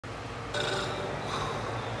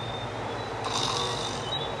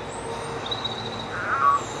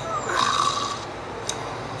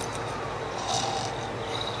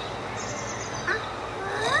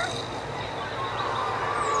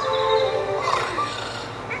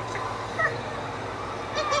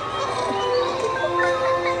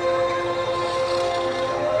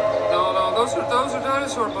Those are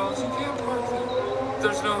dinosaur bones. You can't park there.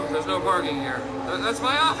 There's no parking here. That's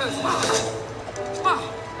my office.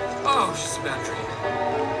 Oh, she's a bad dream.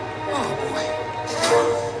 Oh boy.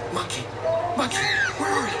 Monkey,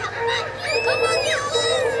 where are you?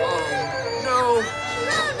 Oh no.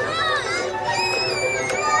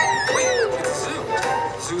 Wait, it's a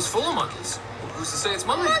zoo. Zoo's full of monkeys. Who's to say it's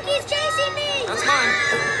mine? Monkey's chasing me. That's mine.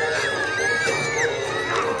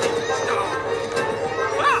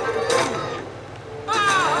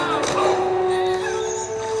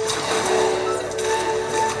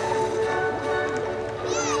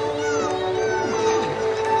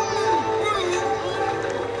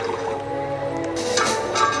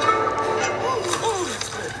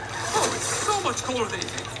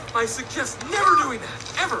 I suggest never doing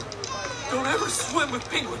that, ever. Don't ever swim with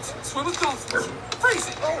penguins. Swim with dolphins.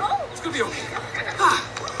 Freezing. It's gonna be okay.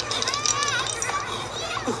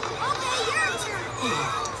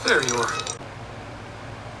 There you are.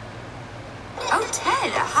 Oh,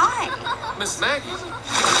 Ted, hi. Miss Maggie.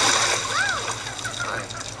 Hi.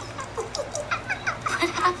 What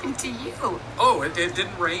happened to you? Oh, it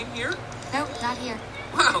didn't rain here? Nope, not here.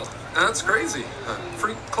 Wow, that's crazy.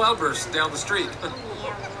 Freak cloudburst down the street.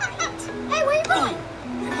 Hey, where are you going?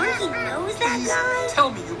 Monkey knows that guy?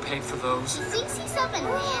 Tell me you paid for those. He thinks he's up in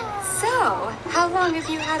Manx. So, how long have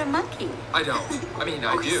you had a monkey? I don't. I mean,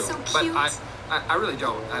 I do. He's so cute. But I really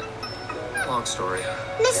don't. Long story.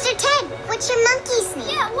 Mr. Ted, what's your monkey's name?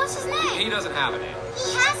 Yeah, what's his name? He doesn't have a name.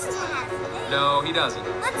 He has to have a name. No, he doesn't.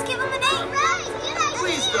 Let's give him a name. Right, good idea.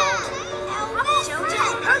 Please don't.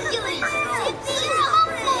 Jojo, Hercules,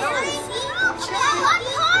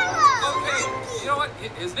 Okay, you know what?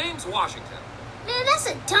 His name's Washington. Man, that's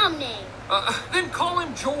a dumb name. Then call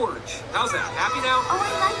him George. How's that? Happy now? Oh,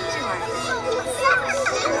 I like George.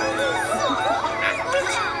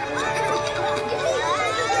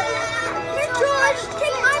 Here, George,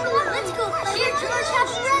 take my balloon. Let's go play. Here, George, have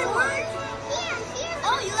the red one. Here.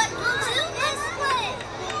 Oh, you like blue too? Let's play.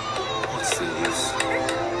 What's the use?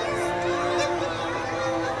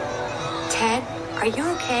 Ted, are you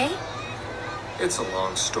okay? It's a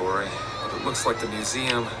long story, but it looks like the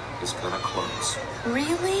museum is gonna close.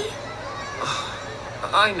 Really?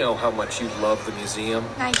 I know how much you love the museum.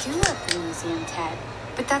 I do love the museum, Ted.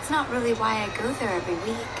 But that's not really why I go there every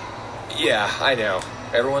week. Yeah, I know.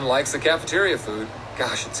 Everyone likes the cafeteria food.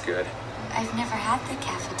 Gosh, it's good. I've never had the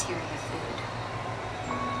cafeteria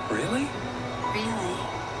food. Really? Really?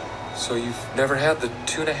 So you've never had the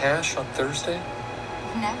tuna hash on Thursday?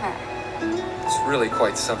 Never. It's really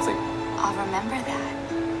quite something. I'll remember that.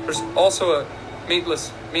 There's also a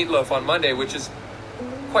meatless meatloaf on Monday, which is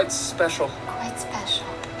quite special. Quite special.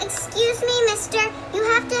 Excuse me, mister. You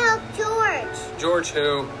have to help George. George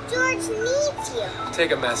who? George needs you.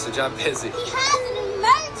 Take a message. I'm busy. He has an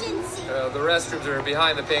emergency. The restrooms are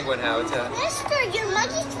behind the penguin habitat. Mister, your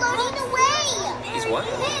monkey's floating away. He's what?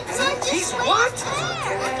 He's what? Look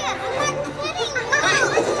at him. I'm not kidding. Hey,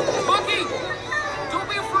 monkey! Don't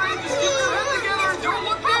be afraid. Just keep your head together and don't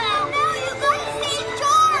look down. No, you gotta save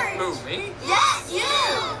George. Who, me? Yes, you.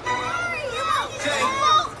 Okay.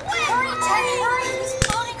 Hurry, Ted, hurry. He's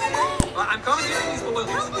floating away. I'm coming to get these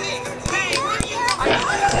balloons. Hey, Hey,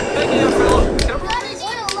 thank you, Phil. Let us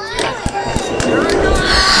get alive. Here I go.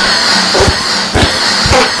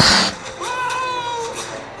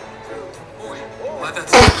 Boy, glad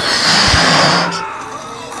that's it.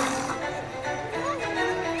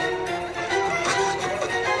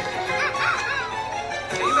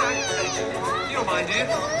 Hey, Mac. You don't mind, do you?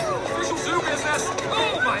 Official zoo business.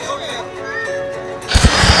 Oh, my. Okay.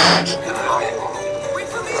 Wait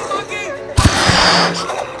for me, monkey.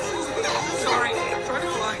 Sorry, I'm trying to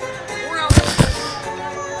fly. We're out.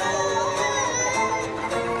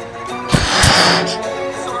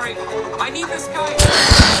 Sorry, I need this guy.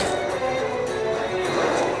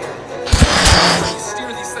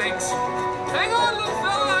 Steer these things. Hang on, little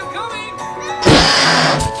fella, I'm coming.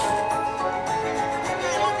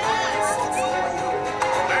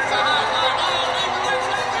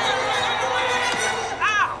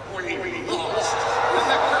 Ow! We lost, and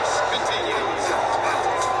the curse continues.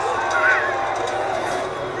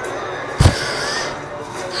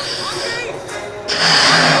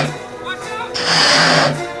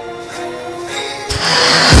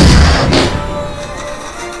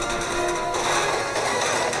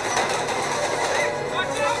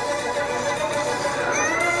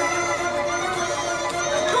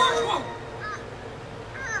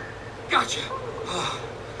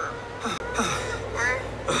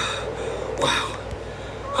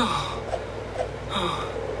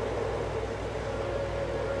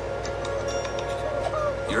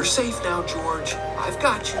 You're safe now, George. I've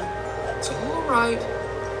got you. It's all right.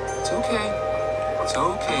 It's okay. It's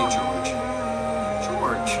okay, George.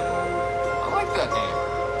 George. I like that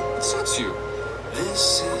name. It suits you.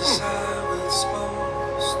 This is how it's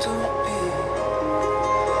supposed to be.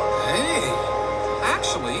 Hey,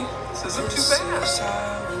 actually, this isn't too bad. This is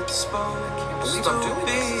how it's supposed I can't believe I'm doing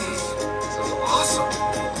this. This is awesome.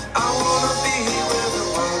 I wanna be where the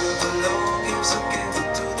water below keeps again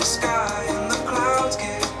to the sky and the clouds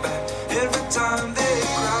get back. Every time they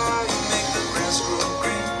cry, you make the grass grow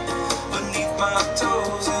green beneath my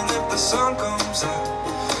toes. And if the sun comes out,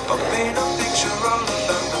 I'll paint a picture all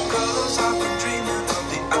about the colors I've been dreaming of.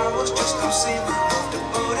 The hours just don't seem enough to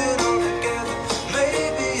put it all together.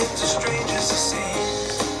 Maybe it's as strange as it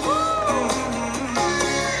seems.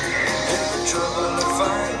 And the trouble I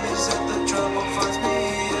find is that the trouble finds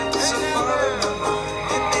me. It's a part of my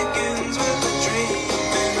mind. It begins with a dream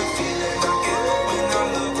and a feeling I get when I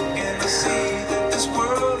look and I see that this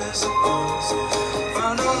world is a pause.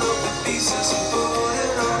 Found all of the pieces and put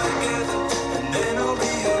it all together, and then I'll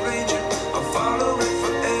rearrange it. I'll follow it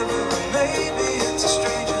forever, and maybe it's as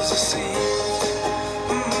strange as it seems.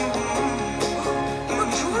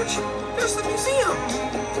 Look, George, there's the museum.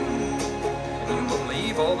 Can you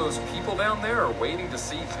believe all those people down there are waiting to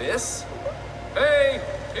see this? Hey,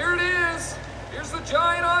 here it is. Here's the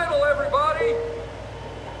giant idol, everybody.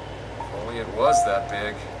 If only it was that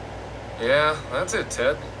big. Yeah, that's it,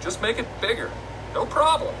 Ted. Just make it bigger. No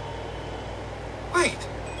problem. Wait,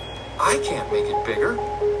 I can't make it bigger,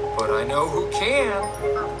 but I know who can.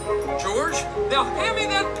 George, now hand me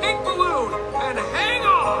that pink balloon and